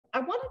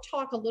want to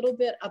talk a little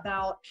bit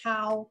about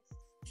how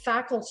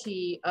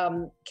faculty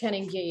can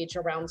engage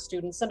around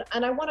students.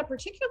 And I want to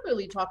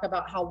particularly talk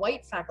about how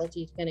white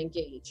faculty can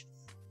engage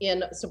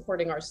in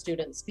supporting our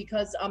students,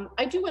 because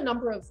I do a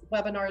number of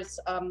webinars,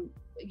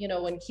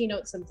 and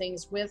keynotes and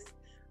things with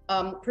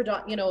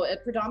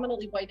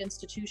predominantly white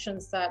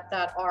institutions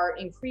that are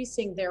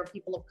increasing their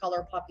people of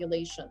color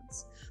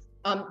populations.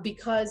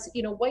 Because,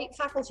 white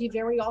faculty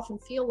very often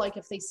feel like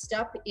if they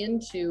step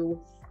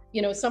into,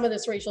 some of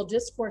this racial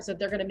discourse, that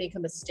they're going to make a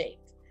mistake.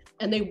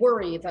 And they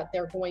worry that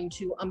they're going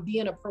to be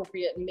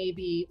inappropriate and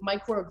maybe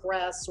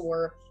microaggress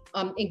or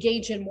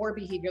engage in more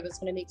behavior that's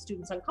going to make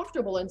students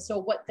uncomfortable. And so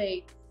what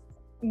they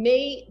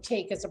may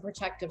take as a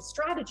protective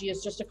strategy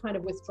is just to kind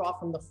of withdraw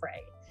from the fray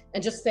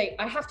and just say,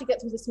 I have to get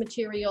through this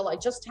material. I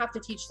just have to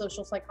teach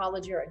social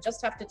psychology, or I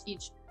just have to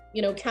teach,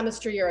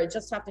 chemistry, or I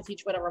just have to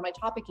teach whatever my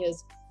topic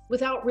is,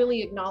 without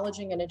really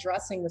acknowledging and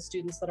addressing the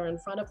students that are in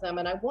front of them.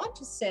 And I want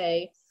to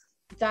say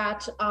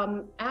that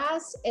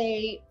as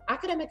a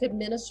academic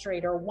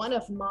administrator, one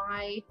of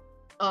my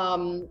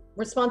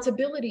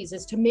responsibilities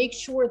is to make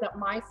sure that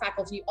my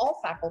faculty, all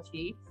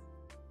faculty,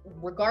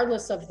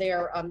 regardless of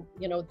their,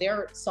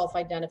 their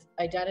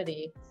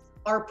self-identity,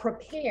 are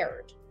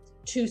prepared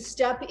to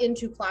step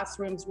into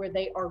classrooms where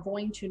they are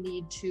going to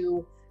need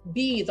to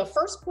be the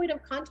first point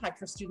of contact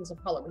for students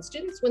of color. When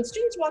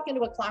students walk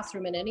into a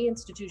classroom in any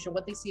institution,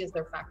 what they see is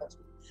their faculty.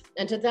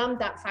 And to them,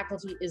 that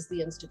faculty is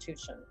the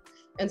institution.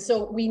 And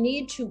so we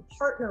need to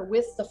partner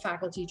with the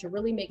faculty to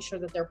really make sure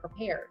that they're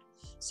prepared.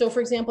 So for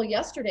example,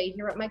 yesterday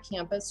here at my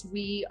campus,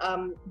 we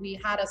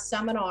had a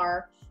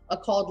seminar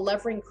called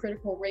Leveraging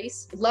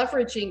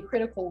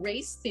Critical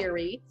Race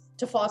Theory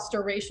to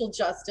Foster Racial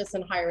Justice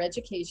in Higher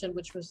Education,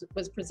 which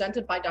was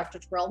presented by Dr.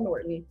 Terrell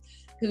Norton,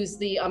 who's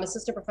the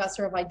assistant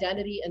professor of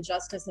identity and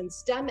justice in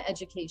STEM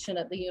education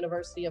at the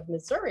University of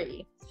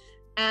Missouri.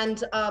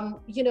 And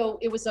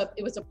it was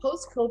a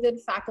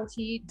post-COVID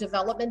faculty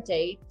development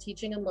day,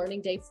 teaching and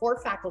learning day for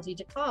faculty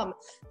to come,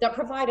 that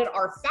provided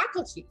our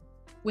faculty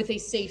with a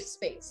safe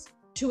space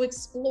to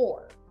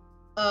explore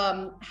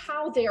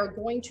how they are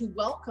going to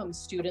welcome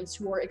students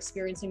who are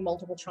experiencing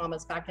multiple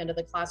traumas back into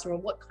the classroom,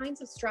 and what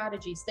kinds of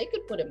strategies they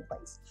could put in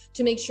place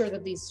to make sure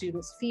that these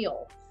students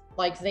feel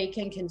like they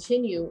can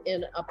continue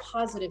in a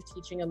positive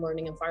teaching and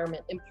learning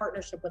environment in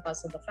partnership with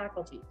us and the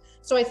faculty.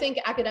 So I think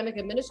academic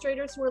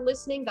administrators who are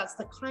listening, that's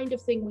the kind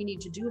of thing we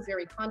need to do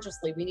very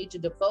consciously. We need to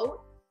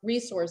devote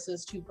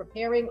resources to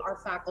preparing our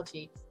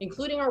faculty,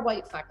 including our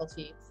white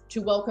faculty,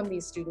 to welcome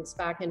these students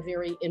back in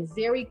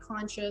very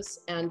conscious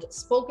and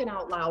spoken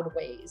out loud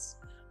ways.